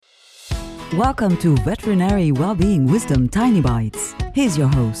Welcome to Veterinary Wellbeing Wisdom Tiny Bites. Here's your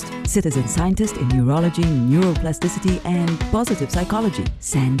host, citizen scientist in neurology, neuroplasticity, and positive psychology,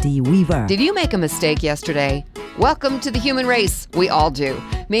 Sandy Weaver. Did you make a mistake yesterday? Welcome to the human race. We all do.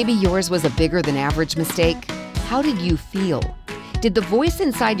 Maybe yours was a bigger than average mistake. How did you feel? Did the voice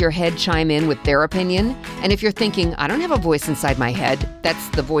inside your head chime in with their opinion? And if you're thinking, I don't have a voice inside my head, that's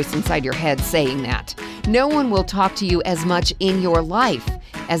the voice inside your head saying that. No one will talk to you as much in your life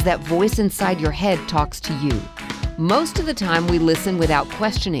as that voice inside your head talks to you. Most of the time we listen without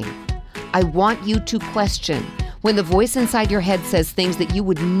questioning. I want you to question. When the voice inside your head says things that you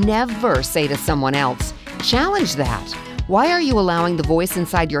would never say to someone else, challenge that. Why are you allowing the voice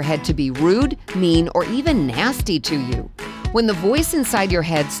inside your head to be rude, mean, or even nasty to you? When the voice inside your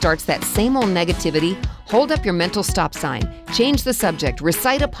head starts that same old negativity, hold up your mental stop sign, change the subject,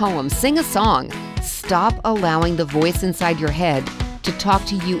 recite a poem, sing a song. Stop allowing the voice inside your head to talk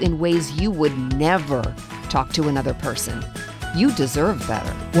to you in ways you would never talk to another person. You deserve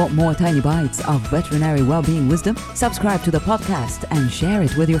better. Want more tiny bites of veterinary well-being wisdom? Subscribe to the podcast and share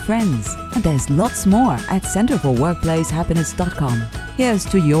it with your friends. And there's lots more at centerforworkplacehappiness.com. Here's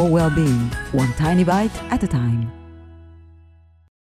to your well-being, one tiny bite at a time.